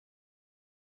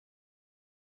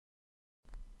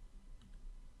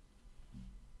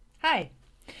Hi.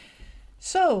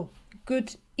 So,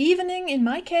 good evening in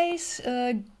my case,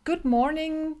 good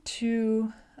morning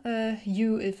to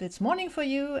you if it's morning for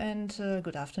you, and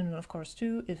good afternoon, of course,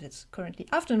 too, if it's currently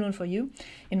afternoon for you.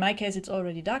 In my case, it's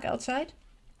already dark outside.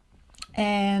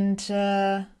 And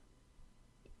yeah,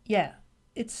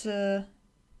 it's a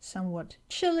somewhat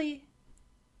chilly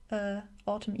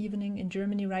autumn evening in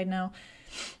Germany right now.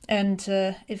 And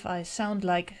if I sound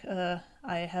like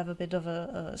I have a bit of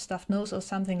a stuffed nose or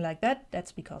something like that,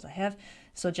 that's because I have.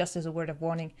 So just as a word of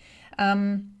warning.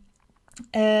 I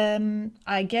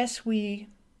guess we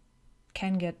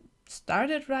can get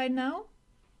started right now,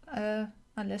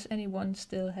 unless anyone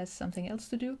still has something else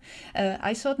to do.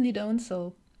 I certainly don't,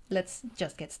 so let's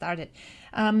just get started.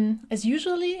 As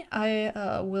usually,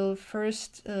 I will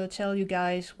first tell you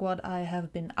guys what I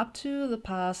have been up to the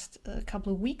past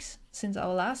couple of weeks since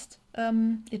our last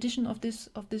edition of this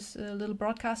little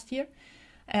broadcast here.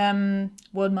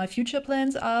 What my future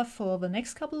plans are for the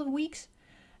next couple of weeks.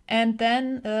 And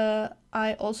then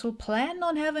I also plan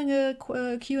on having a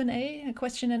Q&A, a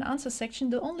question and answer section.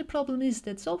 The only problem is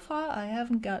that so far I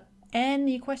haven't got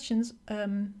any questions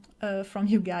from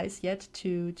you guys yet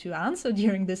to answer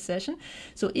during this session.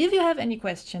 So if you have any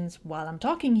questions while I'm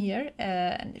talking here,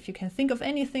 and if you can think of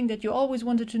anything that you always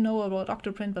wanted to know about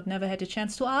OctoPrint but never had a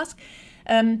chance to ask,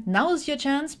 now is your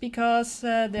chance, because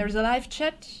there's a live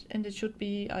chat and it should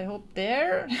be, I hope,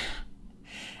 there.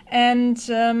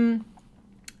 And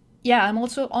yeah, I'm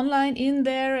also online in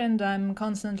there and I'm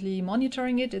constantly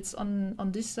monitoring it. It's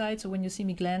on this side, so when you see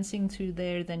me glancing to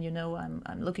there, then you know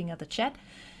I'm looking at the chat.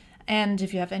 And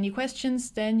if you have any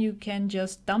questions, then you can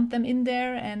just dump them in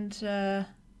there, and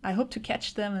I hope to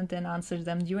catch them and then answer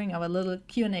them during our little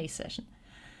Q&A session.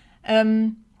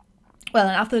 Well,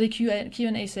 and after the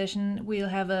Q&A session, we'll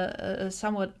have a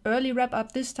somewhat early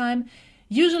wrap-up this time.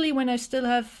 Usually when I still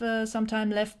have some time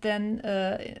left, then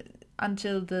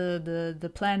until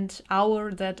the planned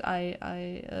hour that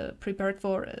I prepared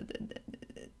for,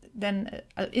 then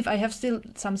if I have still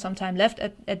some time left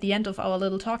at the end of our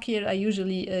little talk here, I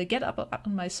usually get up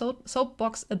on my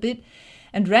soapbox a bit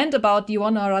and rant about the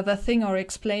one or other thing, or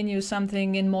explain you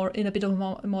something in a bit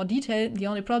of more detail. The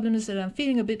only problem is that I'm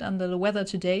feeling a bit under the weather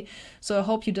today, so I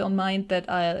hope you don't mind that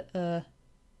I'll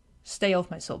stay off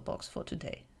my soapbox for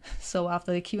today. So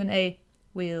after the Q&A,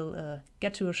 we'll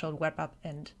get to a short wrap-up,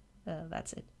 and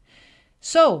that's it.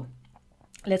 So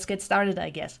let's get started, I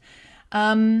guess.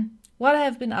 What I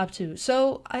have been up to.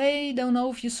 So I don't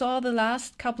know if you saw the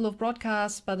last couple of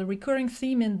broadcasts, but the recurring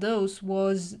theme in those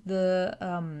was the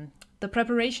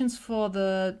preparations for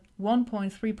the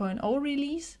 1.3.0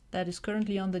 release that is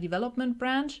currently on the development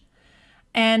branch.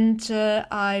 And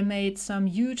I made some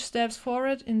huge steps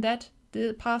forward in that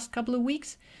the past couple of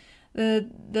weeks.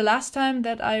 The last time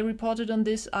that I reported on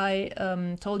this, I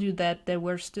told you that there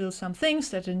were still some things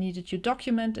that I needed to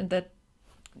document, and that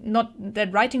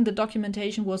writing the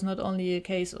documentation was not only a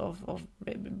case of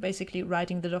basically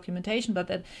writing the documentation, but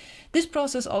that this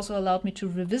process also allowed me to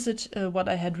revisit what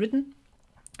I had written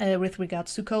with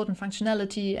regards to code and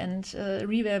functionality, and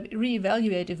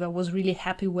reevaluate if I was really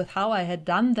happy with how I had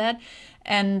done that,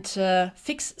 and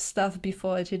fix stuff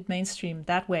before it hit mainstream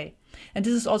that way. And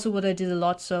this is also what I did a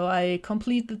lot. So I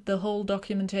completed the whole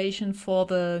documentation for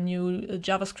the new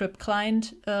JavaScript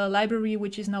client library,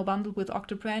 which is now bundled with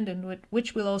OctoPrint, and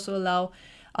which will also allow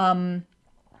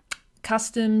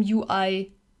custom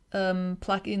UI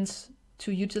plugins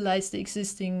to utilize the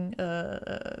existing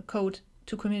code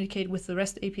to communicate with the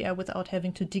REST API without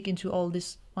having to dig into all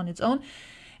this on its own.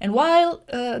 And while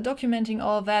documenting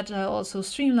all that, I also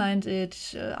streamlined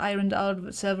it, ironed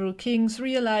out several kinks,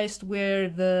 realized where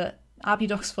the API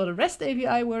docs for the REST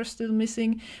API were still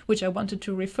missing, which I wanted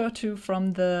to refer to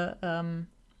from the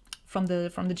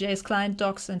JS client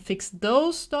docs, and fixed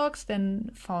those docs. Then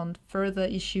found further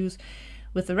issues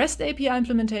with the REST API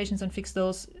implementations and fixed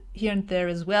those here and there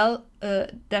as well.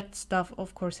 That stuff,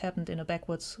 of course, happened in a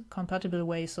backwards compatible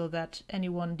way, so that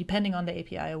anyone depending on the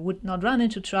API would not run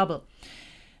into trouble.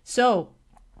 So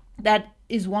that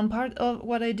is one part of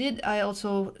what I did. I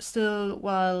also still,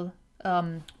 while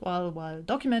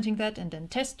documenting that and then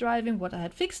test driving what I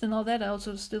had fixed and all that, I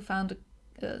also still found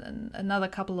another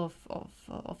couple of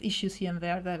issues here and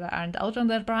there that aren't out on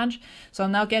that branch. So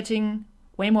I'm now getting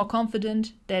way more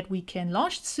confident that we can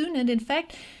launch soon. And in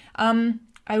fact,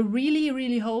 I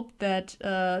really hope that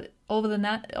over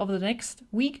the next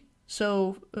week,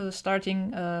 so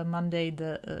starting Monday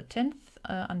the 10th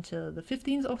until the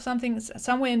 15th or something,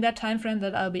 somewhere in that time frame,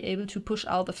 that I'll be able to push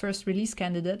out the first release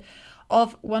candidate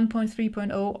of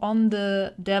 1.3.0 on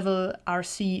the Devil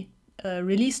RC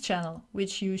release channel,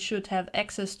 which you should have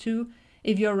access to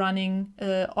if you're running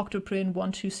OctoPrint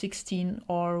 1.2.16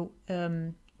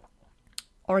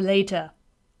 or later.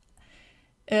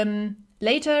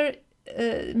 Later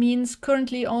means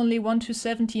currently only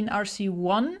 1.2.17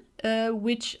 RC1,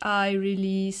 which I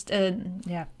released,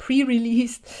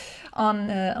 pre-released on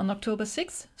October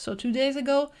 6th, so 2 days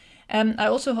ago. I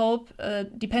also hope,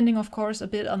 depending of course a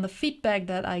bit on the feedback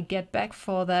that I get back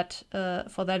for that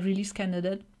release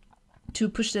candidate, to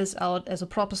push this out as a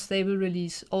proper stable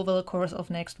release over the course of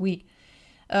next week.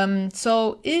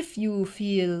 So if you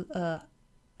feel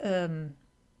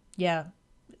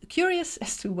curious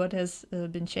as to what has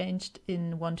been changed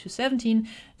in 1.2.17,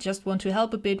 just want to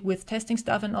help a bit with testing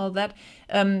stuff and all that,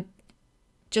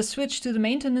 just switch to the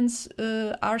maintenance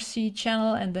RC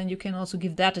channel, and then you can also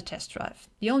give that a test drive.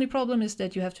 The only problem is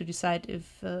that you have to decide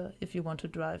if you want to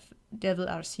drive Devil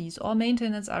RCs or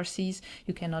maintenance RCs.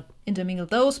 You cannot intermingle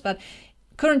those, but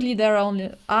currently there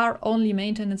are only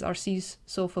maintenance RCs,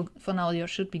 so for now you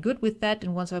should be good with that.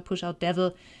 And once I push out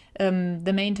Devil,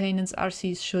 the maintenance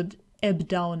RCs should ebb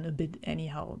down a bit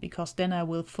anyhow, because then I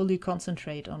will fully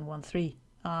concentrate on 1.3,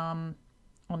 on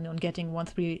getting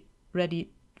 1.3 ready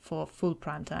for full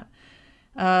prime time.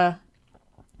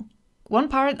 One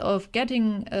part of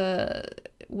getting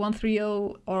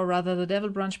 1.3.0, or rather the Devil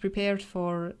branch, prepared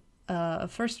for a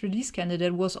first release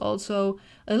candidate was also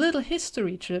a little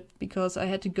history trip, because I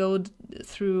had to go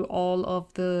through all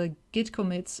of the Git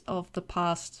commits of the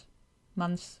past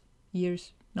months,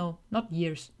 years. No, not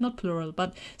years, not plural,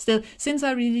 but still, since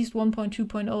I released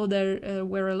 1.2.0, there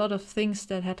were a lot of things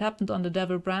that had happened on the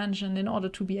Devil branch, and in order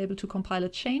to be able to compile a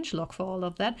changelog for all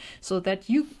of that, so that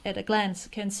you at a glance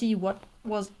can see what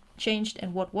was changed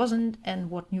and what wasn't, and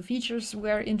what new features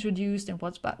were introduced, and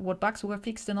what bugs were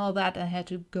fixed and all that, I had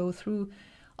to go through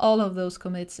all of those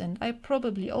commits, and I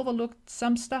probably overlooked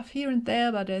some stuff here and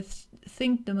there, but I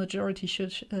think the majority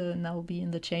should now be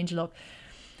in the changelog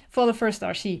for the first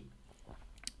RC.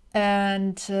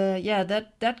 And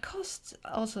that costs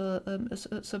also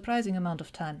a surprising amount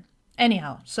of time.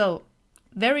 Anyhow, so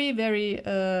very, very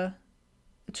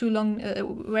too long,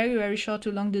 very, very short,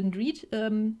 too long didn't read.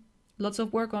 Lots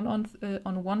of work on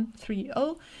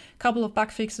 1.3.0, couple of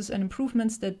bug fixes and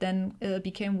improvements that then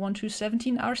became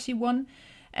 1.2.17 RC1.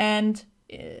 And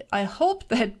I hope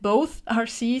that both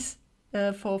RCs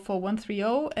for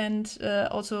 1.3.0 and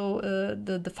also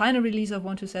the final release of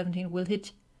 1.2.17 will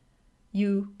hit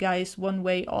you guys one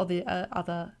way or the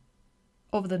other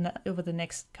over the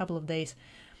next couple of days.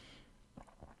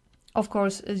 Of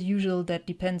course, as usual, that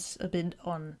depends a bit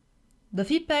on the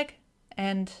feedback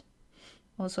and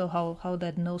also how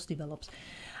that nose develops.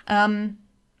 What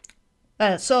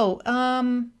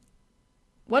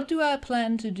do I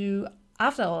plan to do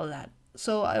after all that?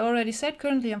 So I already said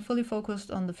currently I'm fully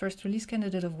focused on the first release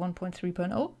candidate of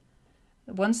 1.3.0.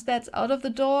 Once that's out of the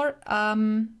door,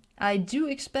 I do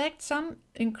expect some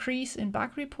increase in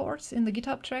bug reports in the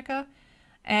GitHub tracker,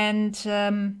 and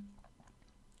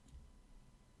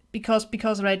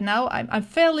because right now I'm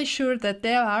fairly sure that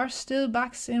there are still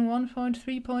bugs in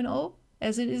 1.3.0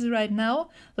 as it is right now.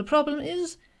 The problem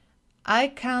is I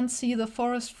can't see the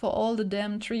forest for all the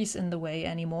damn trees in the way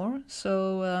anymore,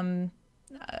 so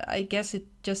I guess it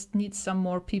just needs some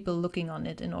more people looking on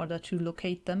it in order to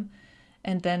locate them.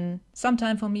 And then some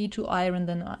time for me to iron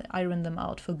them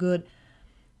out for good.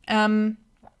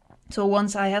 So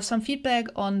once I have some feedback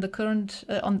on the current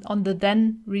on the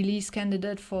then release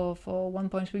candidate for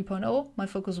 1.3.0, my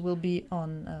focus will be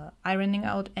on ironing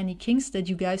out any kinks that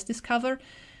you guys discover,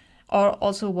 or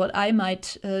also what I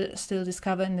might still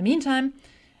discover in the meantime,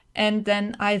 and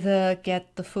then either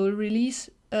get the full release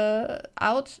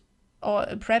out, or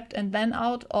prepped and then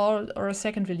out, or a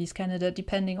second release candidate,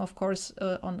 depending, of course,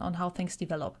 on how things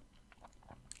develop.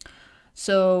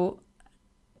 So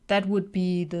that would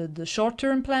be the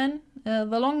short-term plan.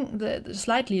 The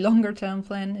slightly longer-term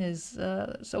plan is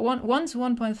once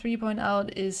 1.3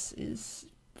 out is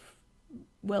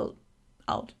well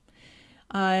out,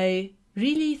 I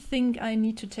really think I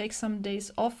need to take some days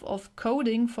off of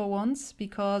coding for once,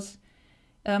 because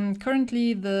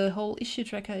currently the whole issue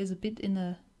tracker is a bit in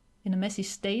a messy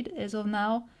state as of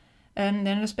now, and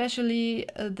then especially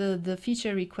the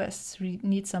feature requests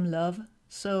need some love.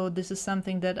 So this is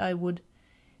something that I would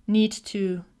need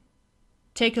to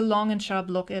take a long and sharp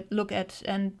look at,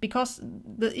 and because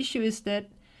the issue is that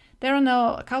there are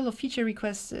now a couple of feature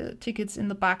request tickets in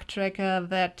the bug tracker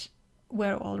that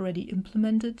were already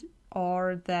implemented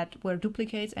or that were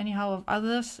duplicates anyhow of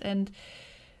others, and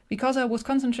because I was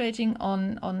concentrating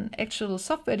on actual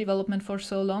software development for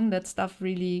so long, that stuff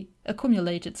really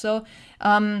accumulated. So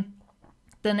the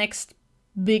next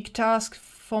big task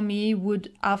for me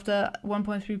would, after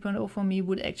 1.3.0 for me,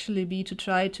 would actually be to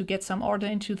try to get some order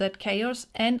into that chaos,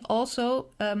 and also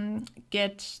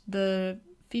get the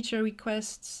feature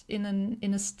requests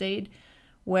in a state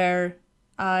where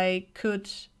I could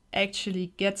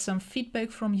actually get some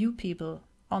feedback from you people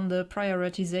on the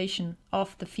prioritization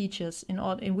of the features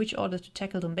in which order to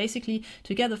tackle them. Basically,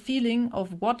 to get a feeling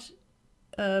of what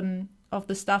of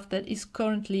the stuff that is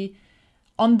currently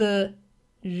on the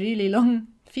really long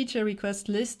feature request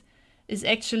list is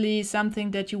actually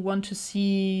something that you want to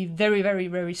see very, very,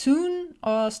 very soon,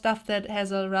 or stuff that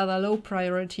has a rather low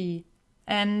priority.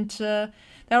 And there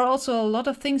are also a lot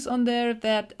of things on there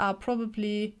that are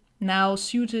probably now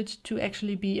suited to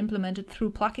actually be implemented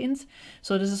through plugins.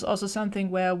 So this is also something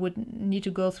where I would need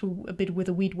to go through a bit with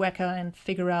a weed whacker and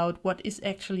figure out what is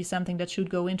actually something that should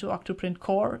go into OctoPrint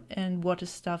core and what is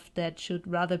stuff that should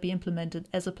rather be implemented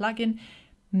as a plugin,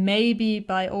 maybe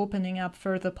by opening up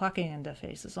further plugin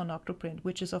interfaces on OctoPrint,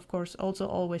 which is of course also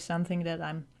always something that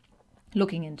I'm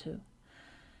looking into.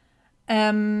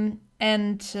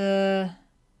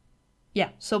 Yeah,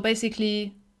 so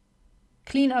basically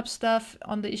clean up stuff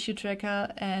on the issue tracker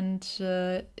and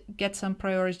get some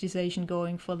prioritization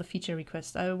going for the feature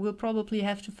request. I will probably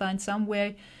have to find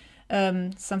somewhere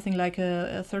something like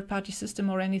a third-party system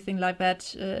or anything like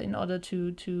that in order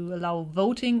to allow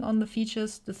voting on the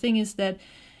features. The thing is that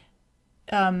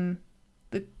the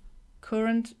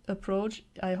current approach,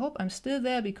 I hope I'm still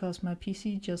there because my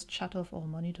PC just shut off all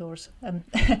monitors.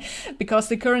 Because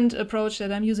the current approach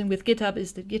that I'm using with GitHub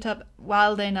is that GitHub,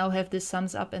 while they now have this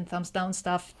thumbs up and thumbs down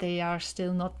stuff, they are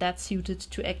still not that suited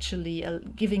to actually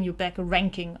giving you back a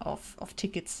ranking of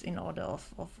tickets in order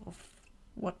of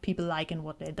what people like and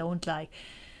what they don't like.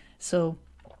 So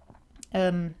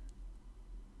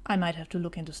I might have to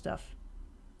look into stuff.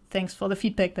 Thanks for the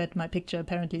feedback that my picture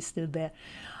apparently is still there.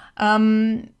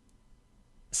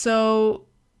 So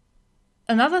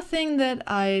another thing that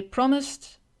I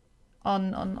promised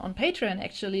on Patreon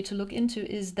actually to look into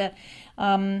is that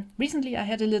recently I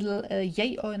had a little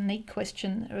yay or nay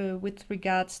question with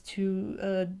regards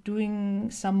to doing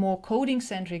some more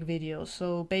coding-centric videos.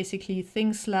 So basically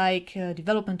things like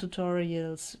development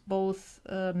tutorials, both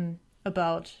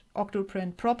about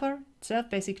OctoPrint proper itself,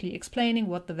 basically explaining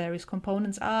what the various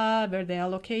components are, where they are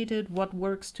located, what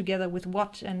works together with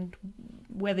what, and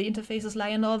where the interfaces lie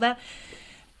and all that.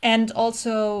 And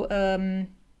also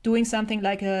doing something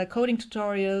like a coding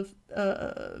tutorial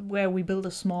where we build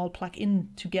a small plugin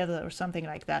together or something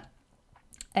like that.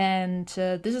 And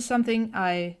this is something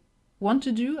I want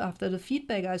to do after the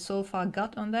feedback I so far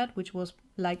got on that, which was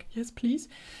like, yes, please.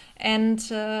 And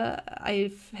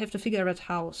I have to figure out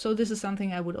how. So this is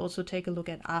something I would also take a look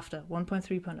at after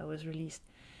 1.3.0 is released.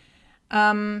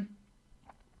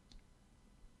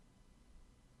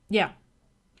 Yeah,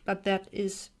 but that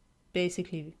is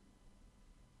basically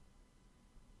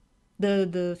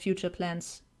the future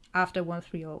plans after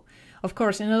 1.3.0. Of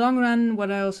course, in the long run,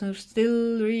 what I also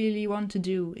still really want to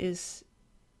do is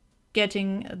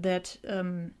getting that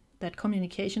that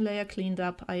communication layer cleaned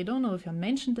up. I don't know if I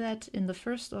mentioned that in the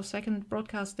first or second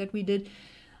broadcast that we did.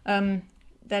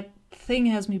 That thing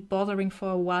has me bothering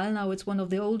for a while now. It's one of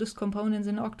the oldest components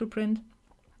in OctoPrint.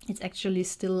 It's actually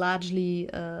still largely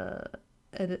an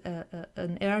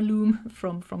heirloom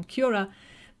from Cura,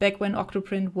 back when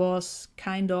OctoPrint was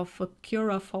kind of a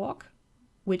Cura fork,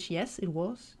 which, yes, it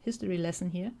was. History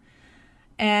lesson here.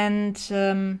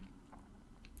 And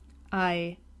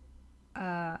I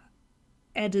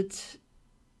added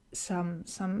some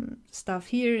stuff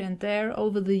here and there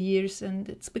over the years, and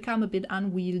it's become a bit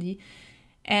unwieldy.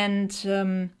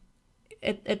 And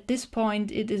at this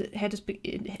point,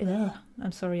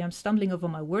 I'm sorry, I'm stumbling over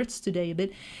my words today a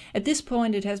bit. At this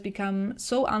point, it has become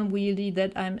so unwieldy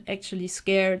that I'm actually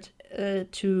scared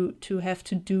to have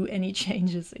to do any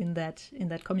changes in that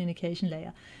communication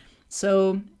layer.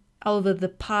 So over the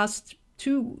past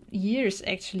 2 years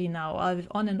actually now, I've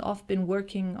on and off been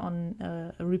working on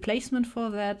a replacement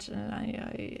for that.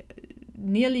 I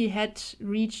nearly had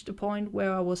reached a point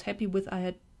where I was happy with I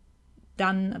had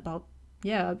done about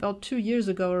 2 years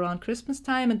ago around Christmas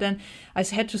time, and then I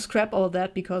had to scrap all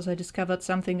that because I discovered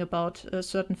something about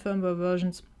certain firmware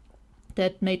versions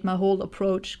that made my whole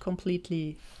approach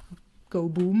completely go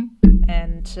boom.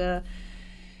 And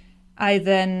I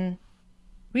then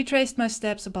retraced my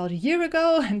steps about a year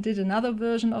ago and did another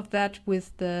version of that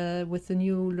with the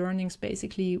new learnings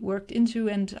basically worked into,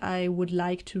 and I would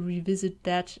like to revisit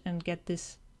that and get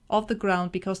this off the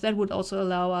ground, because that would also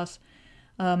allow us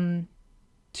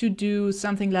to do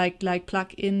something like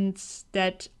plugins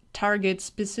that target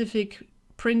specific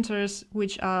printers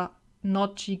which are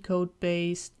not G-code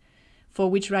based for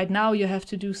which right now you have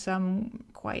to do some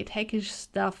quite hackish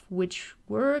stuff, which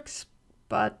works.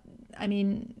 But I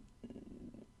mean,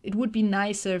 it would be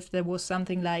nicer if there was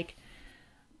something like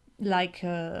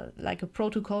a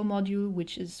protocol module,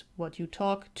 which is what you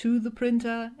talk to the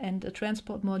printer, and a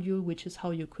transport module, which is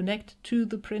how you connect to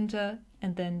the printer,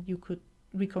 and then you could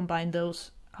recombine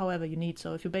those however you need.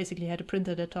 So if you basically had a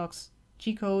printer that talks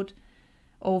G-code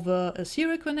over a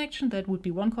serial connection, that would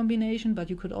be one combination, but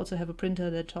you could also have a printer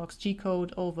that talks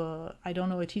G-code over, I don't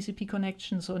know, a TCP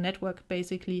connection, so a network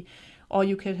basically, or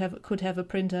you could have a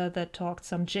printer that talked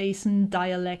some JSON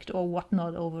dialect or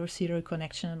whatnot over a serial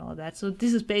connection and all that. So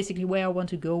this is basically where I want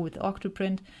to go with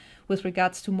OctoPrint with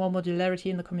regards to more modularity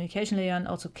in the communication layer, and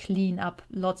also clean up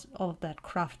lots of that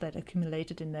craft that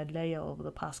accumulated in that layer over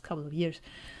the past couple of years.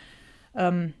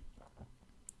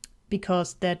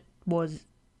 Because that was,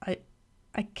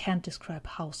 I can't describe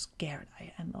how scared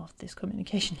I am of this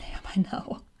communication layer by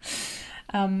now.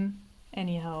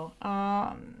 Anyhow,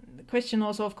 the question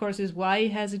also, of course, is why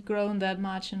has it grown that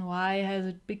much, and why has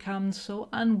it become so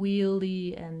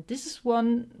unwieldy? And this is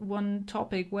one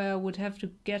topic where I would have to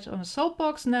get on a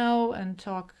soapbox now and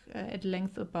talk at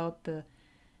length about the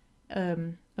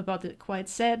quite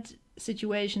sad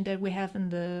situation that we have in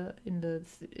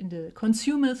the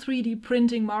consumer 3D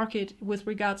printing market with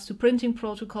regards to printing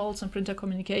protocols and printer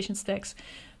communication stacks.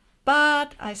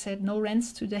 But I said no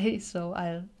rants today, so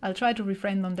I'll try to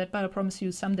refrain on that. But I promise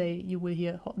you, someday you will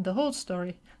hear the whole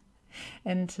story,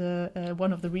 and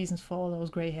one of the reasons for all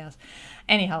those gray hairs.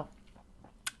 Anyhow,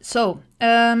 so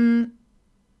now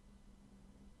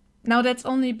that's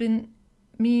only been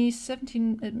me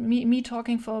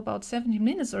talking for about 17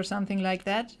 minutes or something like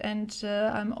that, and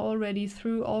I'm already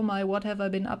through all my what have I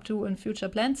been up to and future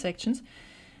planned sections.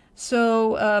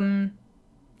 So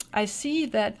I see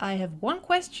that I have one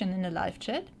question in the live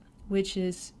chat, which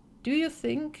is, do you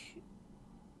think...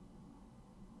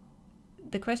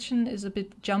 The question is a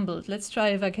bit jumbled. Let's try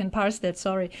if I can parse that,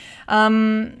 sorry.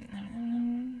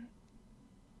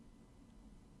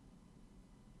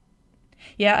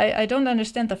 Yeah, I don't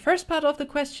understand the first part of the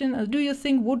question. Do you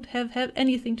think would have had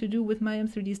anything to do with my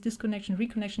M3D's disconnection,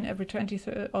 reconnection every 20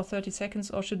 or 30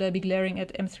 seconds, or should I be glaring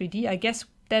at M3D? I guess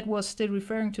that was still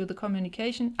referring to the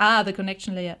communication. The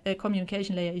connection layer,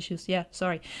 communication layer issues. Yeah,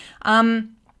 sorry. The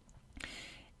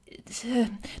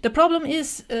problem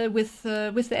is with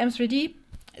the M3D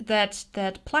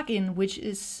that plugin, which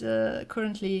is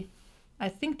currently, I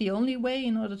think, the only way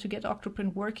in order to get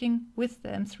OctoPrint working with the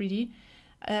M3D.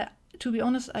 To be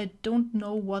honest, I don't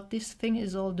know what this thing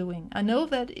is all doing. I know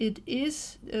that it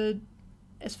is,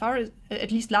 as far as,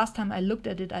 at least last time I looked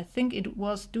at it, I think it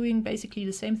was doing basically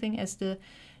the same thing as the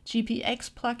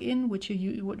GPX plugin, which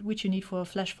you need for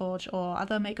FlashForge or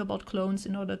other MakerBot clones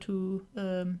in order to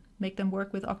make them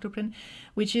work with OctoPrint,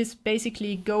 which is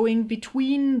basically going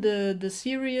between the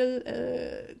serial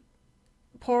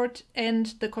port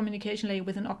and the communication layer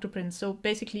within OctoPrint. So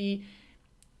basically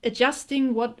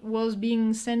adjusting what was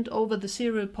being sent over the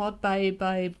serial port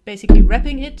by basically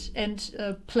wrapping it and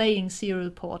playing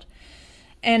serial port.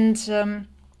 And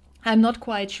I'm not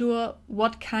quite sure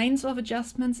what kinds of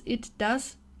adjustments it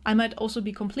does. I might also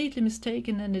be completely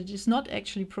mistaken, and it is not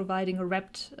actually providing a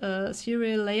wrapped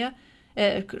serial layer,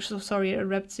 a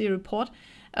wrapped serial port.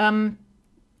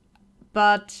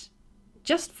 But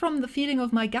just from the feeling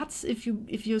of my guts, if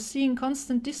you're seeing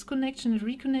constant disconnection and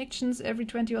reconnections every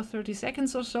 20 or 30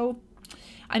 seconds or so,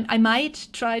 I might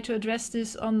try to address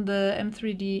this on the on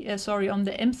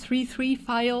the M33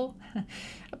 file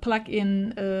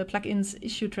plugins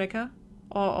issue tracker,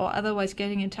 or otherwise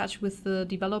getting in touch with the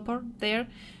developer there,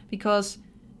 because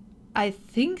I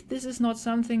think this is not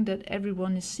something that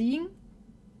everyone is seeing,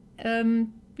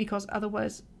 because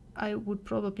otherwise I would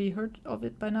probably heard of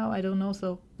it by now. I don't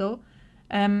know though.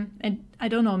 And I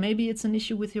don't know, maybe it's an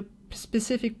issue with your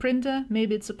specific printer,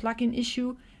 maybe it's a plugin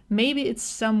issue, maybe it's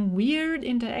some weird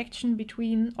interaction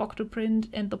between OctoPrint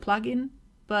and the plugin,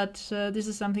 but this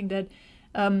is something that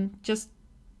just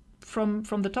from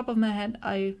the top of my head,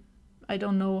 I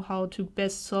don't know how to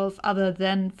best solve, other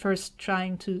than first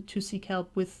trying to seek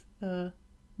help with the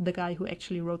guy who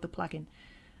actually wrote the plugin.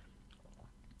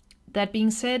 That being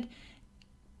said,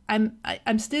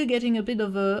 I'm still getting a bit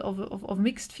of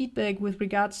mixed feedback with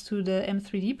regards to the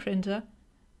M3D printer.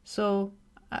 So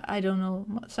I don't know.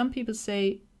 Some people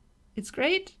say it's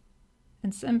great,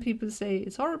 and some people say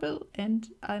it's horrible, and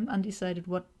I'm undecided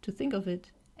what to think of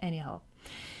it. Anyhow.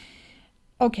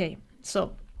 Okay,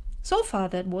 so far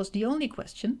that was the only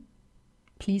question.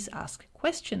 Please ask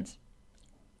questions.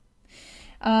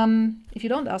 If you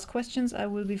don't ask questions, I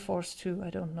will be forced to, I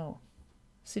don't know,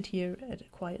 sit here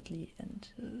quietly and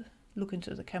look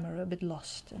into the camera a bit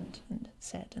lost and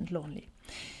sad and lonely.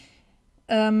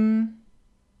 I'm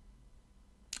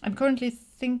currently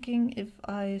thinking if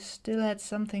I still had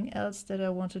something else that I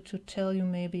wanted to tell you,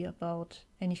 maybe about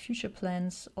any future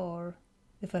plans, or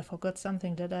if I forgot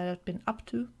something that I had been up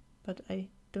to, but I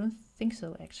don't think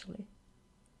so, actually.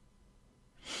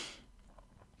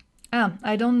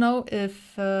 I don't know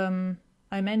if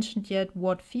I mentioned yet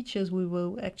what features we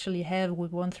will actually have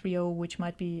with 1.3.0, which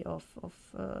might be of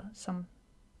some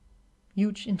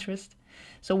huge interest.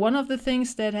 So one of the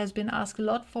things that has been asked a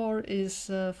lot for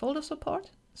is folder support.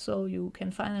 So you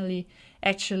can finally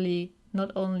actually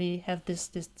not only have this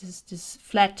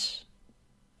flat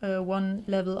one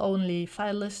level only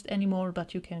file list anymore,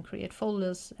 but you can create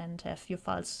folders and have your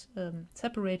files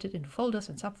separated into folders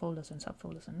and subfolders and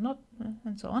subfolders and not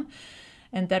and so on.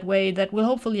 And that way, that will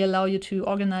hopefully allow you to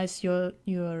organize your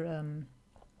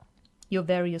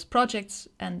various projects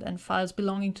and files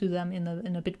belonging to them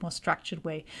in a bit more structured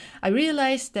way. I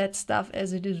realize that stuff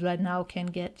as it is right now can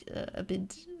get a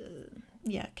bit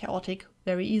chaotic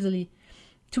very easily.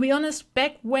 To be honest,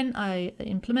 back when I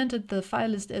implemented the file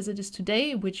list as it is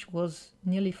today, which was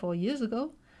nearly 4 years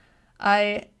ago,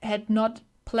 I had not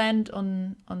planned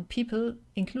on people,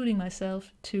 including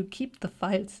myself, to keep the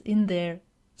files in there.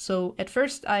 So at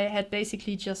first I had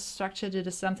basically just structured it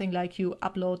as something like you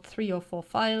upload 3 or 4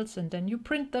 files and then you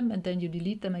print them and then you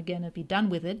delete them again and be done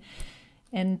with it.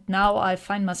 And now I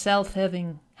find myself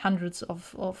having hundreds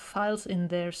of files in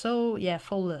there. So yeah,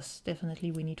 folders,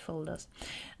 definitely we need folders.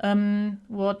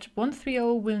 What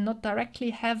 1.3.0 will not directly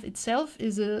have itself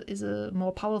is a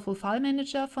more powerful file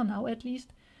manager, for now at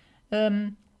least.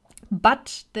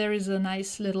 But there is a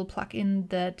nice little plugin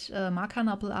that Mark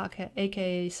Hanapel,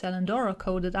 aka Salandora,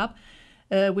 coded up,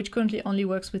 which currently only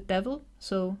works with Devil,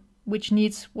 so which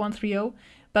needs 1.3.0.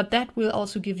 But that will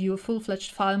also give you a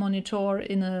full-fledged file monitor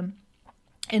in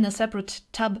a separate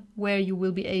tab where you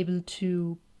will be able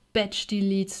to batch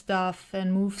delete stuff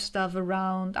and move stuff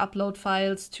around, upload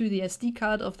files to the SD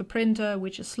card of the printer,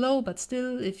 which is slow, but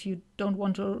still, if you don't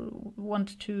want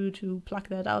to plug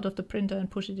that out of the printer and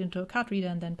push it into a card reader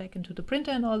and then back into the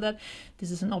printer and all that,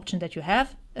 this is an option that you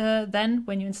have then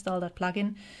when you install that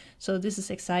plugin. So this is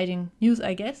exciting news,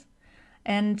 I guess.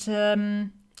 And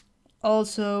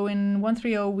also in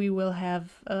 1.3.0 we will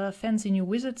have a fancy new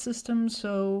wizard system.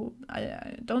 So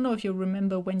I don't know if you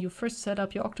remember when you first set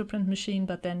up your OctoPrint machine,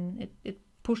 but then it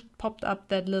popped up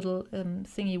that little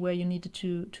thingy where you needed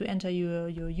to enter your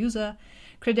user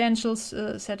credentials,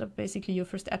 set up basically your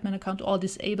first admin account, or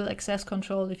disable access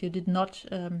control if you did not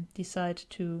decide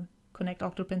to connect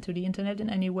OctoPrint to the internet in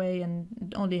any way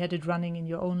and only had it running in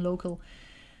your own local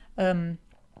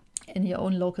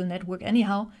network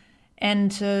anyhow.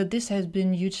 And this has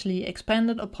been hugely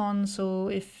expanded upon, so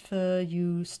if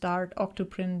you start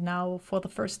OctoPrint now for the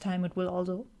first time, it will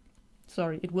also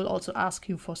ask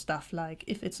you for stuff like,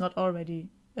 if it's not already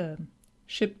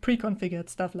shipped pre-configured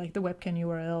stuff like the webcam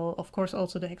URL, of course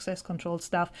also the access control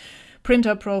stuff,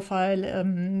 printer profile,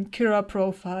 Kira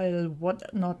profile,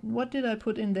 whatnot. What did I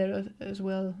put in there as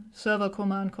well? Server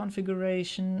command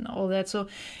configuration, all that. So,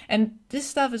 and this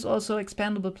stuff is also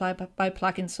expandable by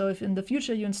plugins. So if in the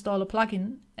future you install a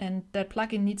plugin and that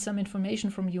plugin needs some information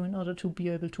from you in order to be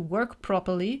able to work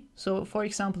properly. So for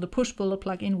example, the push builder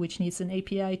plugin, which needs an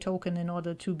API token in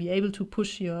order to be able to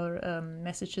push your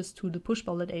messages to the push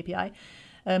bullet API.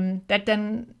 That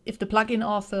then, if the plugin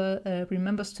author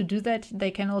remembers to do that,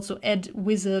 they can also add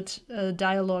wizard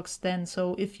dialogues then.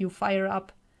 So if you fire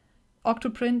up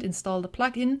OctoPrint, install the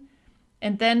plugin,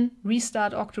 and then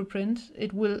restart OctoPrint,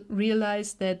 it will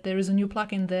realize that there is a new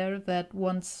plugin there that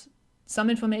wants some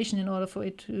information in order for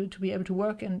it to be able to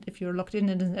work. And if you're logged in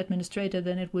as an administrator,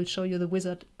 then it will show you the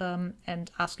wizard and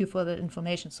ask you for that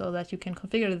information so that you can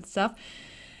configure the stuff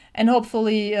and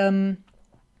hopefully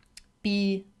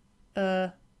be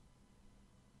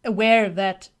aware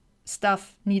that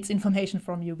stuff needs information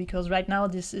from you, because right now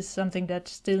this is something that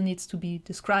still needs to be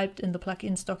described in the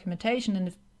plugins documentation, and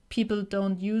if people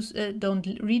don't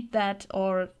read that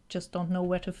or just don't know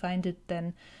where to find it,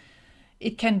 then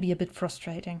it can be a bit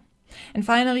frustrating. And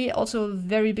finally, also a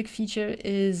very big feature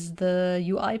is the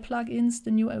UI plugins,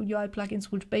 the new UI plugins,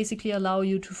 which basically allow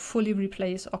you to fully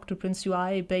replace OctoPrint's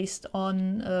UI based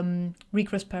on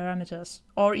request parameters,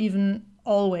 or even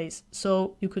always.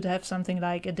 So you could have something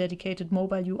like a dedicated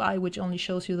mobile UI, which only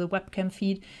shows you the webcam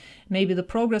feed, maybe the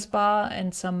progress bar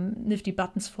and some nifty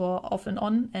buttons for off and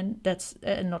on, and that's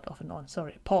not off and on,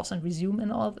 sorry, pause and resume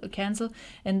and all, cancel,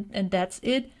 and that's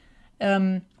it.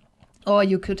 Or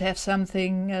you could have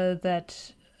something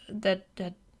that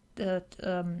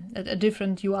a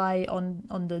different UI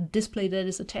on the display that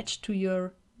is attached to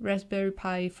your Raspberry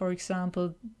Pi, for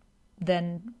example,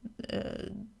 than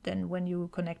when you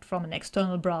connect from an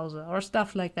external browser or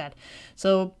stuff like that.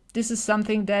 So this is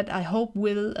something that I hope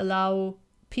will allow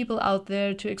people out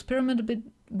there to experiment a bit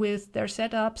with their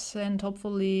setups, and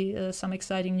hopefully some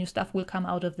exciting new stuff will come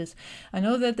out of this. I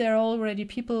know that there are already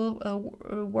people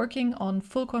working on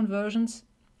full conversions,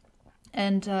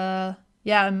 and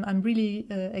yeah, I'm really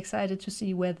excited to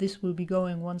see where this will be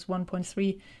going once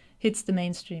 1.3 hits the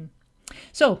mainstream.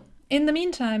 So in the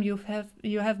meantime, you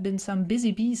have been some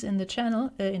busy bees in the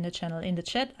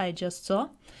chat I just saw.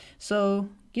 So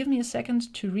give me a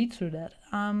second to read through that.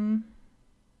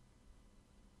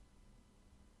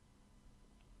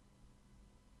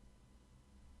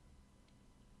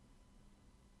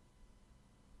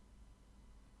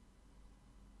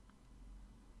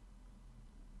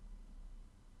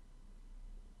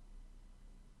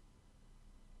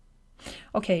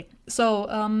 Okay, so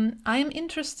I'm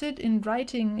interested in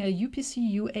writing a UPC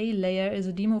UA layer as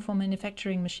a demo for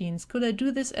manufacturing machines. Could I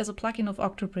do this as a plugin of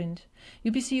OctoPrint?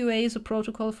 UPC UA is a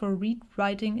protocol for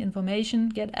writing information,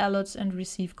 get alerts, and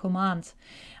receive commands.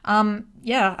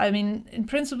 Yeah, I mean, in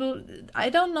principle, I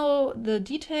don't know the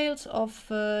details of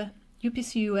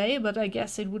UPC UA, but I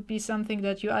guess it would be something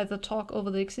that you either talk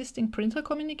over the existing printer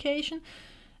communication,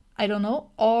 I don't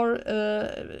know, or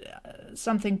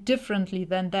something differently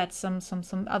than that, some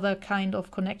other kind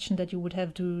of connection that you would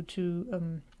have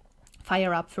to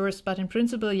fire up first. But in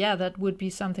principle, yeah, that would be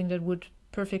something that would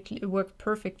work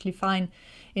perfectly fine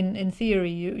in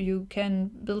theory. You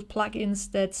can build plugins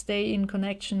that stay in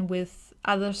connection with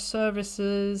other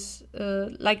services,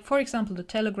 like for example the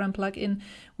Telegram plugin,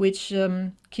 which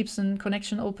keeps a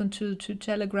connection open to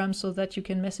Telegram, so that you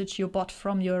can message your bot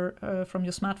from your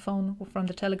smartphone or from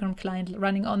the Telegram client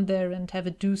running on there, and have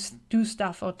it do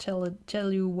stuff, or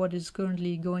tell you what is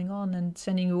currently going on, and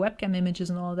sending you webcam images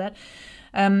and all that.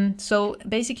 So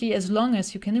basically, as long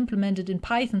as you can implement it in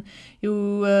Python,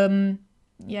 you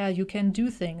can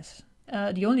do things.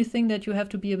 The only thing that you have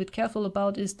to be a bit careful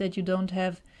about is that you don't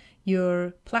have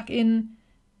your plugin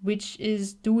which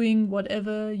is doing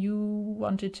whatever you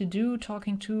want it to do,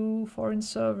 talking to foreign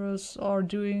servers, or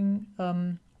doing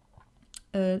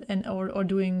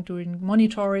doing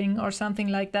monitoring or something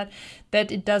like that,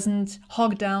 that it doesn't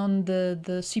hog down the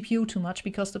CPU too much.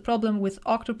 Because the problem with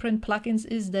OctoPrint plugins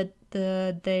is that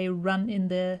they run in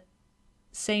the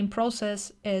same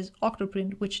process as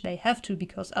OctoPrint, which they have to,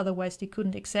 because otherwise they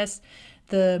couldn't access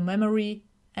the memory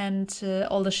and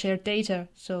all the shared data,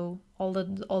 so all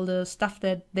the stuff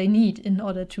that they need in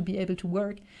order to be able to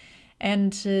work.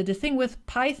 And the thing with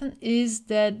Python is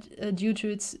that due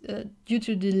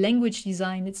to the language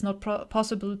design, it's not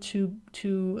possible to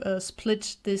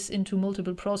split this into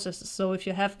multiple processes. So if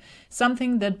you have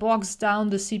something that bogs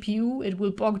down the CPU, it will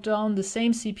bog down the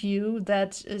same CPU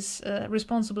that is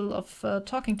responsible of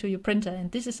talking to your printer,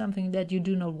 and this is something that you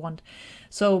do not want.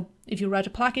 So if you write a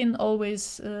plugin,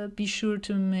 always be sure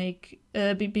to make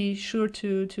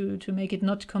to make it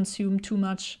not consume too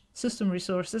much system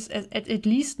resources, at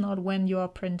least not when you are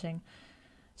printing.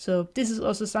 So this is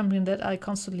also something that I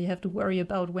constantly have to worry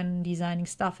about when designing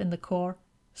stuff in the core.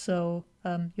 So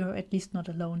you're at least not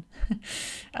alone.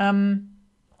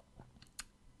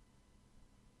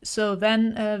 So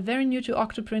then, very new to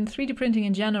OctoPrint, 3D printing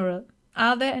in general.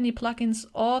 Are there any plugins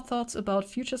or thoughts about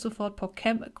future support for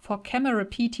camera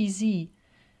PTZ?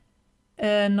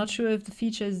 Not sure if the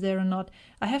feature is there or not.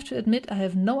 I have to admit, I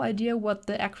have no idea what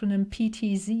the acronym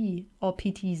PTZ or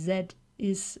PTZ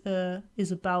is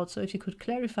about. So if you could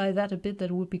clarify that a bit,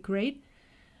 that would be great.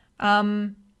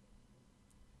 The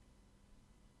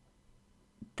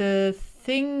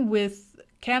thing with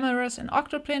cameras and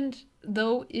OctoPrint,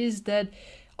 though, is that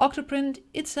OctoPrint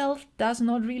itself does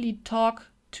not really talk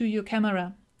to your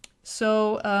camera.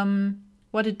 So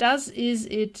what it does is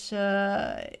it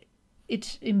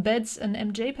embeds an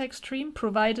MJPEG stream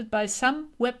provided by some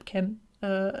webcam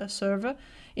server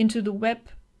into the web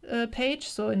page,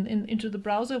 so into the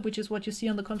browser, which is what you see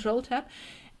on the control tab.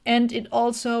 And it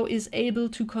also is able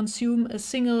to consume a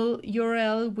single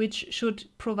URL, which should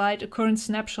provide a current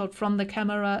snapshot from the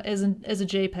camera as a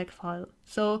JPEG file.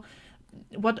 So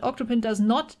what OctoPrint does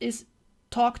not is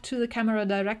talk to the camera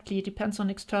directly. It depends on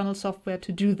external software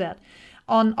to do that.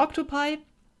 On OctoPi,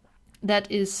 that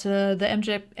is the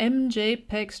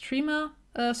MJPEG streamer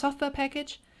software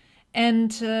package.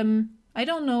 And I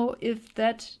don't know if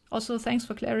that, also thanks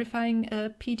for clarifying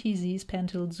PTZ's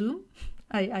pan-tilt zoom.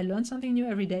 I learn something new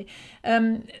every day.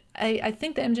 I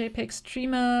think the MJPEG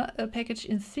streamer package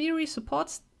in theory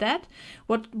supports that.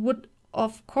 What would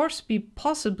of course be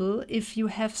possible if you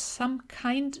have some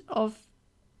kind of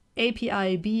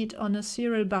API, be it on a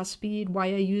serial bus, be it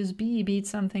via USB, be it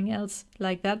something else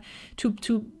like that, to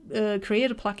create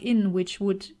a plugin which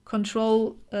would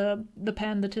control the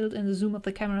pan, the tilt, and the zoom of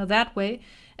the camera that way,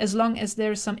 as long as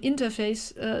there's some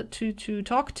interface to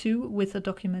talk to with a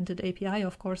documented API,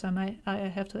 of course, I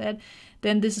have to add,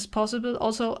 then this is possible.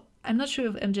 Also, I'm not sure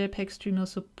if MJPEG Streamer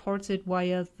supports it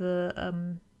via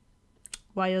the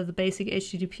basic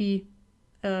HTTP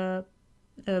API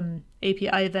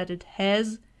that it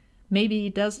has. Maybe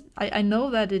it does. I know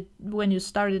that when you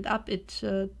start it up, it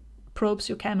probes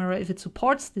your camera if it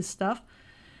supports this stuff,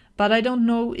 but I don't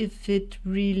know if it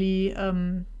really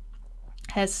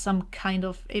has some kind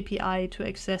of API to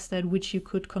access that, which you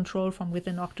could control from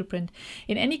within OctoPrint.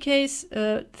 In any case,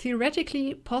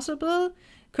 theoretically possible.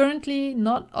 Currently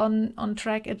not on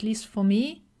track, at least for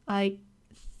me. I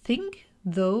think,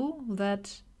 though,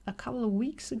 that a couple of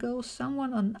weeks ago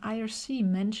someone on IRC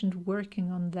mentioned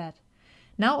working on that.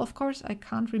 Now, of course, I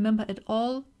can't remember at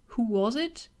all who was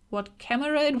it, what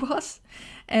camera it was,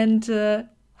 and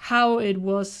how it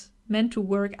was meant to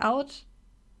work out.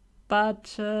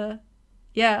 But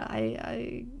yeah,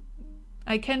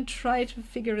 I can try to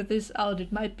figure this out.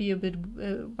 It might be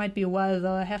might be a while,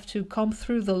 though. I have to comb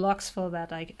through the logs for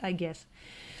that, I guess.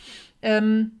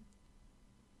 In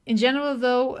general,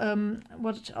 though,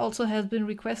 what also has been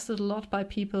requested a lot by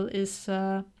people is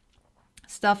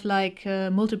stuff like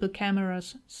multiple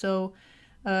cameras. So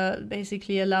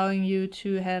basically allowing you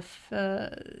to have the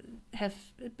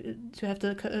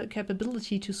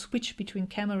capability to switch between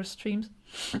camera streams.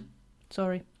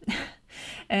 Sorry,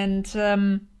 and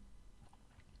so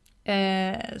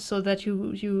that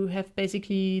you have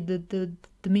basically the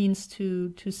means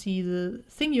to see the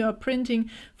thing you are printing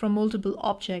from multiple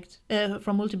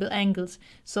from multiple angles,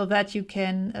 so that you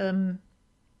can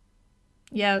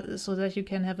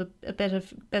have a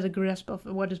better grasp of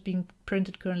what is being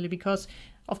printed currently. Because,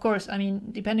 of course, I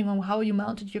mean, depending on how you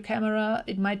mounted your camera,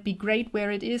 it might be great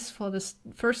where it is for the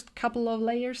first couple of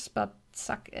layers, but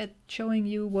suck at showing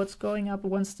you what's going up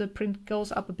once the print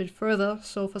goes up a bit further.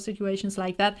 So for situations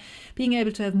like that, being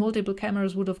able to have multiple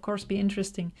cameras would, of course, be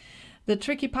interesting. The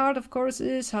tricky part, of course,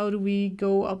 is how do we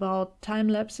go about time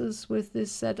lapses with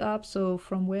this setup? So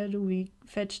from where do we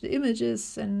fetch the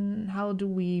images, and how do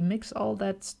we mix all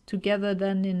that together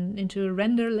then into a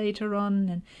render later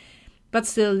on? But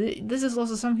still, this is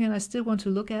also something I still want to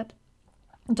look at.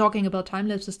 Talking about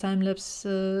time-lapse,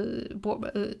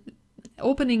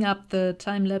 opening up the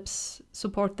time-lapse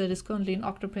support that is currently in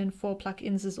OctoPrint for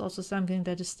plugins is also something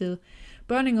that is still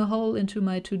burning a hole into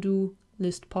my to-do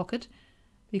list pocket.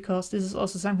 Because this is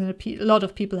also something that a lot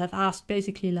of people have asked,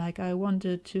 basically, like, I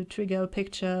wanted to trigger a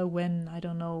picture when, I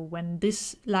don't know, when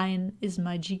this line is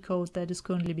my G-code that is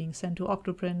currently being sent to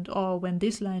OctoPrint, or when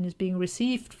this line is being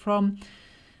received from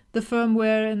the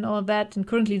firmware and all that. And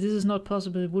currently this is not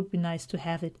possible. It would be nice to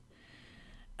have it.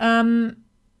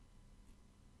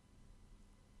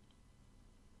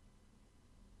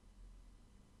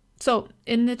 So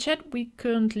in the chat, we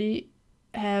currently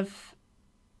have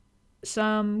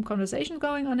some conversation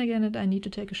going on again, and I need to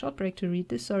take a short break to read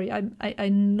this. Sorry, I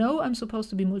know I'm supposed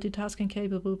to be multitasking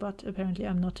capable, but apparently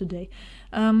I'm not today.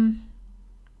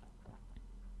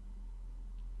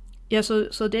 Yeah,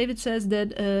 so David says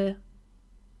that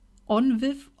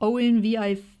ONVIF,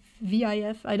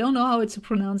 ONVIF, I don't know how it's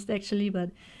pronounced actually, but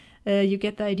you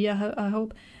get the idea, I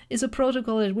hope, is a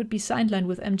protocol that would be sidelined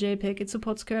with MJPEG. It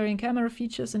supports carrying camera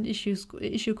features and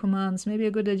issue commands. Maybe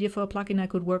a good idea for a plugin I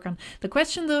could work on. The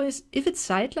question, though, is if it's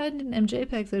sidelined in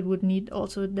MJPEG, that would need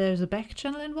also there's a back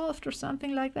channel involved or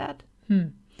something like that.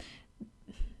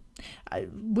 I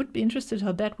would be interested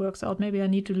how that works out. Maybe I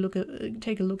need to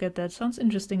take a look at that. Sounds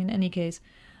interesting in any case.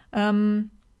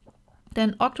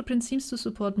 Then OctoPrint seems to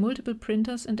support multiple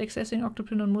printers, and accessing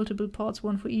OctoPrint on multiple ports,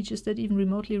 one for each. Is that even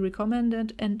remotely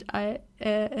recommended? And am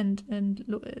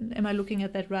I looking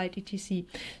at that right? etc.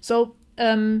 So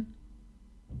the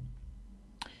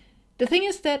thing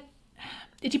is that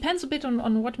it depends a bit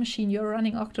on what machine you're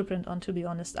running OctoPrint on, to be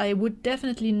honest. I would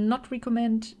definitely not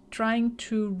recommend trying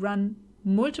to run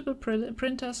multiple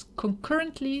printers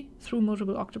concurrently through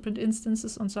multiple OctoPrint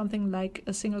instances on something like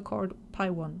a single core Pi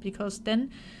 1, because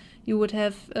then you would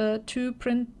have two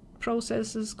print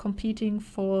processes competing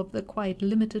for the quite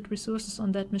limited resources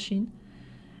on that machine.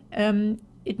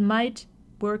 It might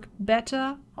work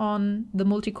better on the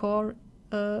multi-core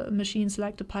machines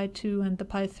like the Pi 2 and the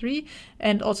Pi 3,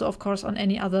 and also, of course, on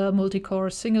any other multi-core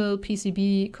single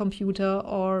PCB computer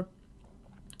or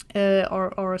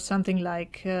something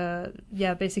like,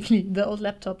 basically the old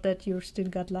laptop that you've still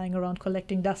got lying around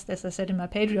collecting dust, as I said in my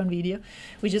Patreon video,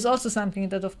 which is also something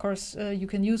that, of course, you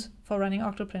can use for running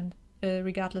OctoPrint.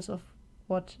 regardless of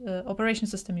what operation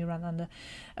system you run under.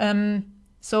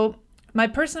 So my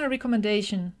personal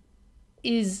recommendation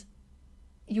is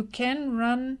you can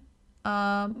run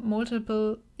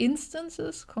multiple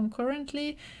instances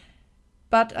concurrently,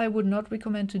 but I would not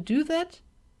recommend to do that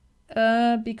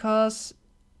because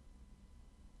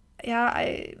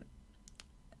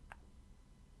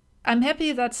I'm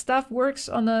happy that stuff works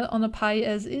on a Pi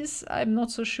as is. I'm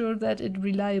not so sure that it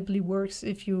reliably works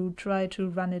if you try to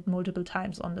run it multiple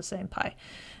times on the same Pi.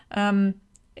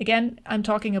 Again, I'm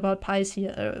talking about Pis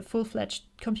here. A full-fledged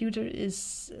computer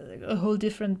is a whole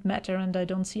different matter, and I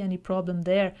don't see any problem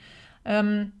there.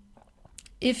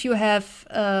 If you have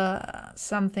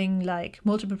something like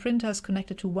multiple printers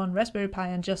connected to one Raspberry Pi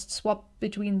and just swap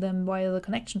between them via the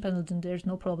connection panel, then there's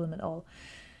no problem at all.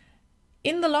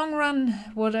 In the long run,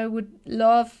 what I would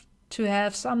love to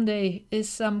have someday is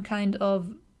some kind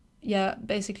of,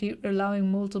 basically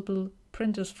allowing multiple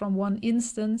printers from one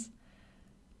instance.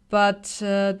 But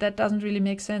that doesn't really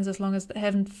make sense as long as they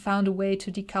haven't found a way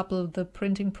to decouple the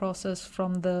printing process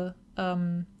from the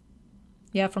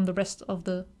rest of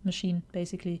the machine,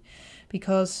 basically.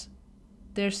 Because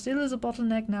there still is a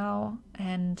bottleneck now,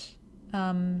 and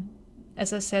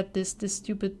as I said, this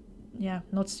stupid,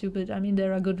 not stupid, I mean,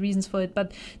 there are good reasons for it,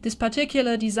 but this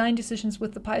particular design decisions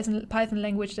with the Python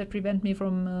language that prevent me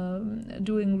from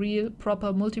doing real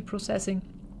proper multiprocessing,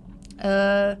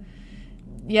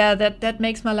 that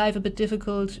makes my life a bit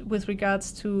difficult with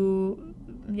regards to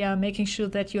making sure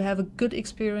that you have a good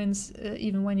experience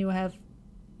even when you have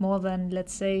more than,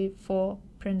 let's say, 4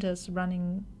 printers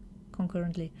running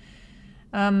concurrently.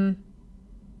 So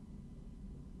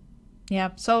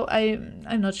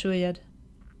I'm not sure yet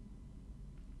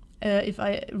if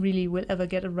I really will ever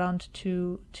get around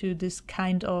to this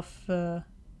kind of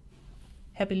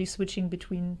happily switching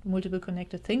between multiple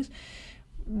connected things.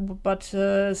 But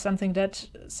something that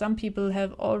some people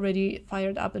have already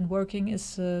fired up and working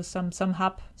is some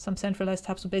centralized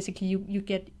hub. So basically, you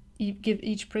give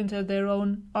each printer their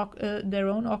own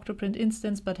OctoPrint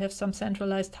instance, but have some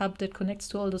centralized hub that connects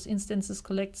to all those instances,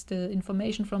 collects the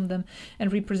information from them,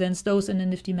 and represents those in a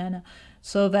nifty manner,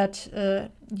 so that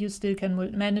you still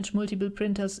can manage multiple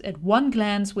printers at one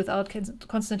glance without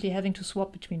constantly having to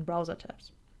swap between browser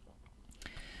tabs.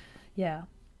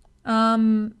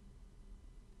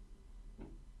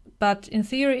 But in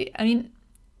theory, I mean,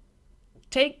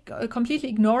 completely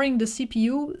ignoring the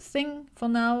CPU thing for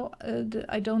now,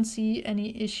 I don't see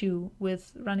any issue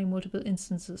with running multiple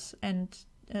instances and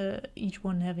each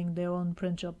one having their own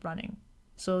print job running.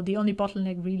 So the only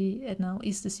bottleneck really at now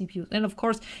is the CPU. And of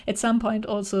course, at some point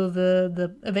also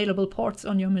the available ports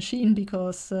on your machine,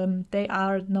 because they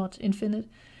are not infinite.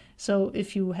 So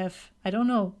if you have,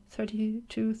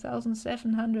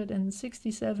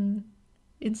 32,767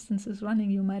 instances running,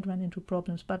 you might run into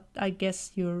problems, but I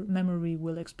guess your memory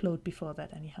will explode before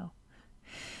that anyhow.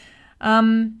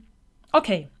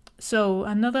 Okay, so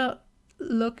another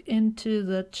look into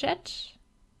the chat,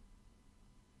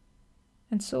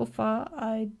 and so far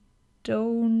I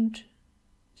don't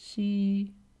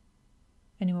see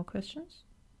any more questions.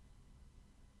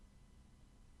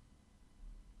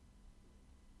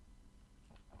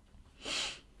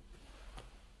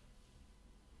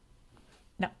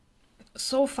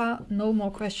 So far, no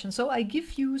more questions. So I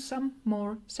give you some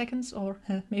more seconds, or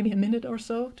maybe a minute or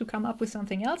so, to come up with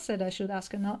something else that I should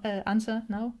ask and answer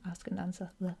now. Ask and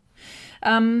answer.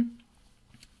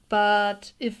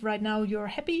 But if right now you're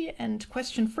happy and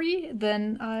question-free,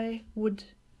 then I would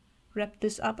wrap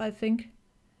this up, I think,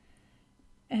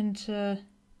 and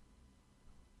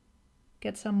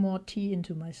get some more tea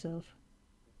into myself.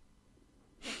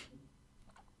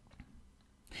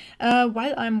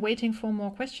 While I'm waiting for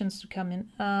more questions to come in,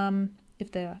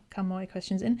 if there come more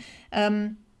questions in,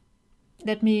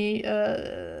 let me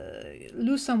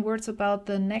lose some words about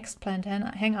the next planned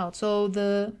hangout. So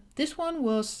this one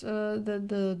was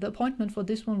the appointment for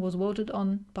this one was voted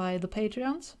on by the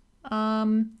Patreons.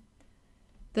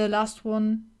 The last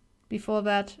one before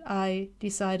that, I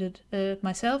decided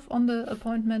myself on the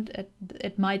appointment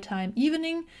at my time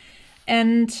evening,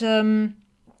 and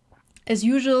as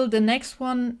usual, the next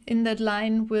one in that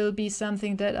line will be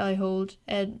something that I hold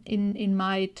in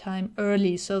my time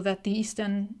early, so that the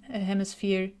Eastern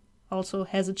Hemisphere also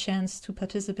has a chance to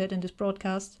participate in this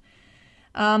broadcast.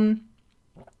 I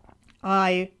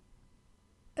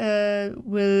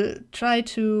will try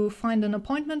to find an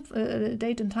appointment,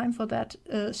 date and time for that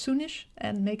soonish,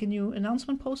 and make a new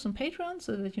announcement post on Patreon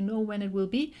so that you know when it will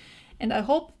be. And I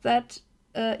hope that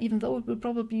even though it will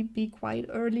probably be quite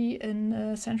early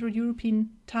in Central European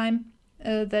time,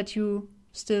 that you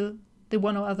still the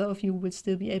one or other of you will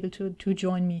still be able to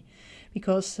join me,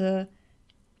 because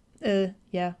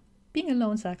yeah, being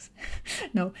alone sucks.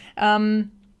 No.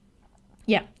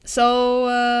 Yeah. So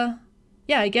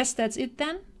yeah, I guess that's it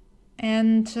then.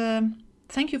 And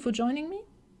thank you for joining me,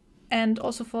 and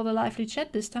also for the lively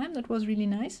chat this time. That was really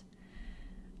nice.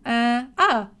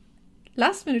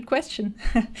 Last minute question.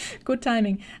 Good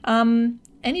timing.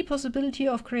 Any possibility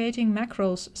of creating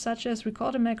macros, such as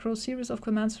record a macro series of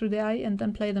commands through the eye and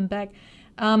then play them back?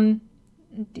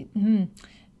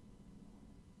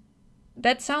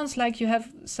 That sounds like you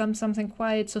have something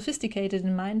quite sophisticated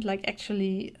in mind, like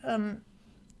actually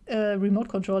remote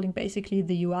controlling basically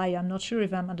the UI. I'm not sure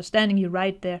if I'm understanding you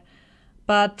right there.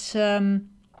 But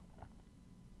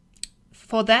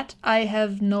for that,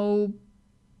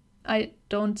 I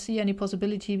don't see any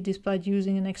possibility despite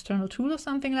using an external tool or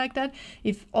something like that.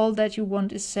 If all that you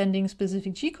want is sending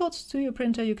specific G-codes to your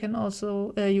printer, you can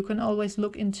also you can always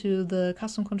look into the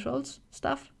custom controls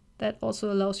stuff. That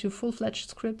also allows you full-fledged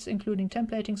scripts, including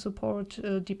templating support,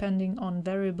 depending on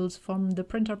variables from the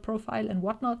printer profile and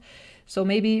whatnot. So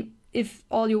maybe if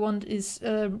all you want is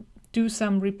do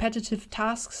some repetitive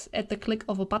tasks at the click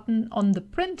of a button on the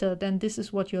printer, then this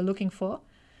is what you're looking for.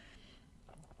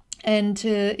 And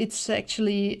it's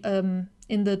actually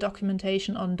in the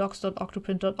documentation on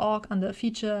docs.octoprint.org under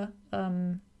feature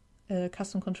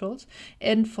custom controls.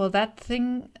 And for that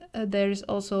thing, there is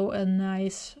also a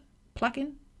nice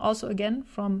plugin, also again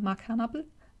from Mark Hanapel,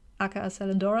 aka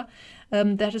Salendora,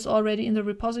 that is already in the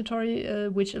repository,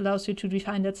 which allows you to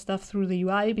define that stuff through the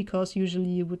UI, because usually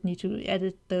you would need to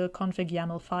edit the config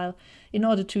YAML file in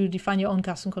order to define your own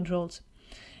custom controls.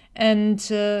 And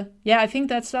yeah, I think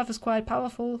that stuff is quite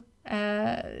powerful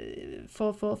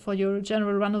for your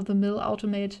general run-of-the-mill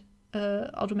automation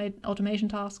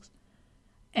tasks.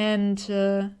 And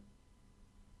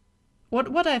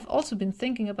what I've also been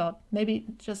thinking about, maybe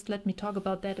just let me talk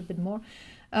about that a bit more.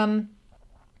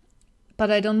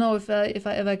 But I don't know if I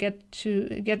ever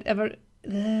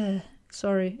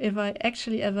if I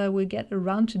actually ever will get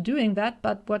around to doing that.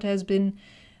 But what has been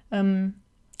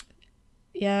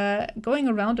going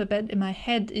around a bit in my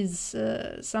head is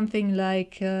something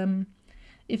like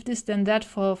if this then that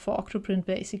for OctoPrint,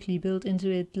 basically built into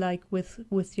it, like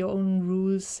with your own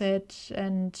rule set,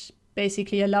 and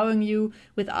basically allowing you,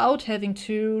 without having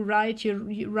to write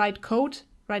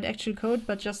actual code,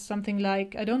 but just something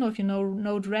like, I don't know if you know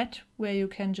Node-RED, where you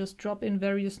can just drop in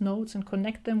various nodes and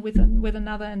connect them with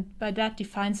another, and by that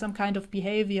define some kind of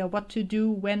behavior, what to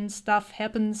do when stuff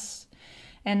happens,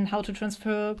 and how to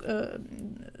transfer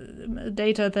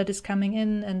data that is coming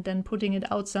in and then putting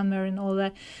it out somewhere and all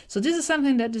that. So this is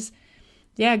something that is,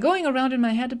 going around in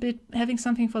my head a bit. Having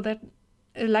something for that,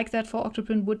 like that for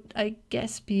OctoPrint would, I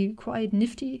guess, be quite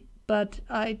nifty, but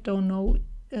I don't know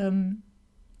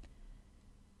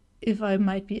if I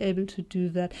might be able to do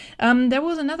that. There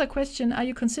was another question: are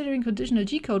you considering conditional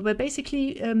G-code? Where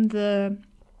basically the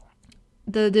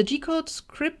G-code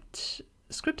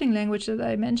scripting language that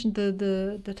I mentioned,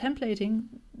 the templating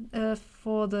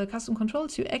for the custom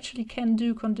controls, you actually can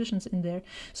do conditions in there.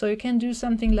 So you can do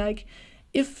something like,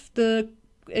 if the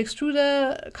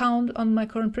extruder count on my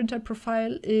current printer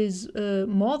profile is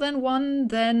more than 1,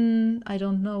 then I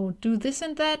don't know, do this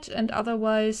and that, and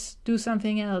otherwise do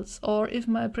something else. Or if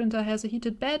my printer has a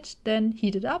heated bed, then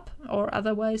heat it up, or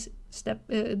otherwise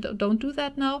don't do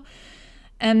that now.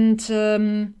 And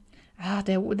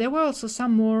there were also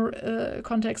some more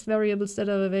context variables that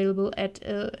are available at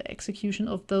execution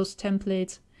of those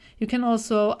templates. You can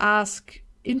also ask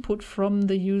input from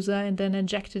the user and then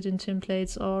inject it in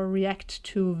templates, or react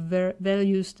to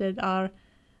values that are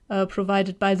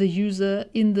provided by the user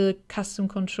in the custom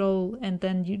control, and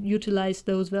then utilize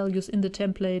those values in the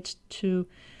template to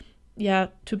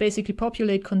basically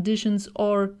populate conditions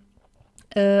or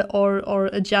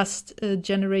adjust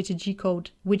generated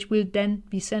G-code, which will then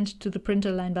be sent to the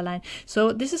printer line by line.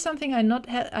 So this is something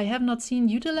I have not seen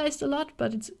utilized a lot,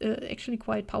 but it's actually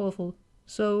quite powerful.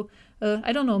 So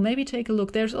I don't know, maybe take a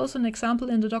look. There's also an example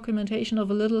in the documentation of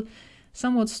a little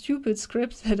somewhat stupid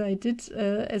script that I did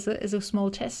as a small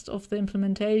test of the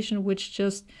implementation, which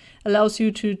just allows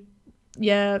you to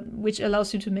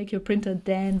make your printer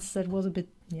dance. That was a bit,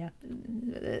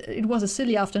 it was a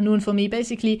silly afternoon for me.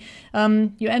 Basically,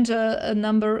 you enter a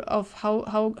number of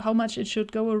how much it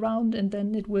should go around, and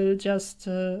then it will just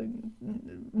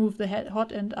move the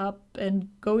hot end up and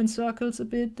go in circles a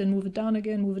bit, then move it down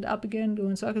again, move it up again, go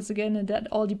in circles again, and that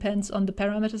all depends on the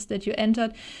parameters that you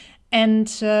entered, and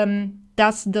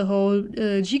does the whole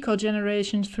G-code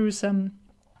generation through some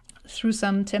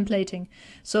templating.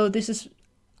 So this is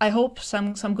I hope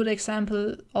some good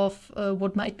example of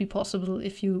what might be possible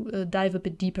if you dive a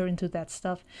bit deeper into that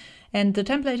stuff. And the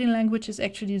templating language is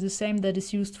actually the same that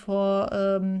is used for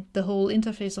the whole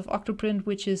interface of OctoPrint,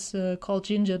 which is called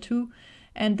Ginger 2.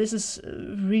 And this is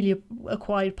really a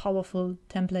quite powerful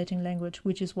templating language,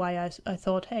 which is why I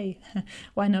thought, hey,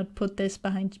 why not put this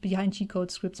behind G-code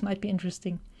scripts? Might be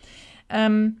interesting.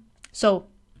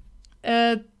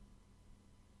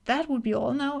 That would be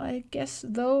all now, I guess,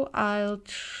 though. I'll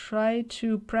try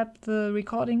to prep the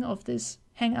recording of this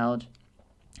Hangout.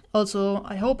 Also,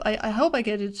 I hope I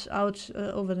get it out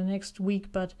over the next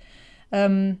week, but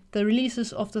the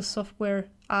releases of the software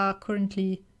are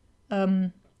currently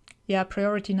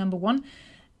priority number 1.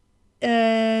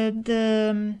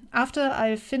 After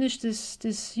I finish this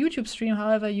YouTube stream,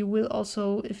 however, you will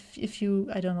also, if you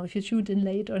tuned in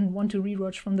late and want to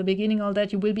rewatch from the beginning, all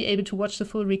that, you will be able to watch the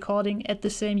full recording at the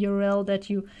same URL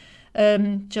that you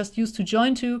just used to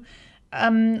join to.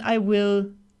 I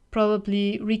will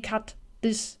probably recut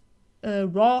this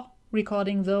raw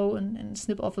recording though and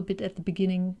snip off a bit at the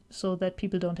beginning so that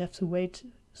people don't have to wait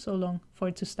so long for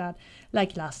it to start,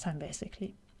 like last time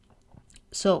basically.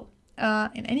 So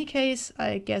in any case,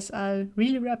 I guess I'll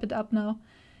really wrap it up now.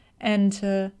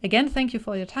 And again, thank you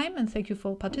for your time and thank you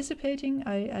for participating.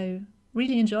 I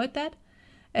really enjoyed that.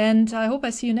 And I hope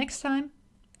I see you next time.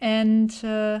 And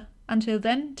until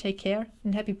then, take care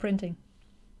and happy printing.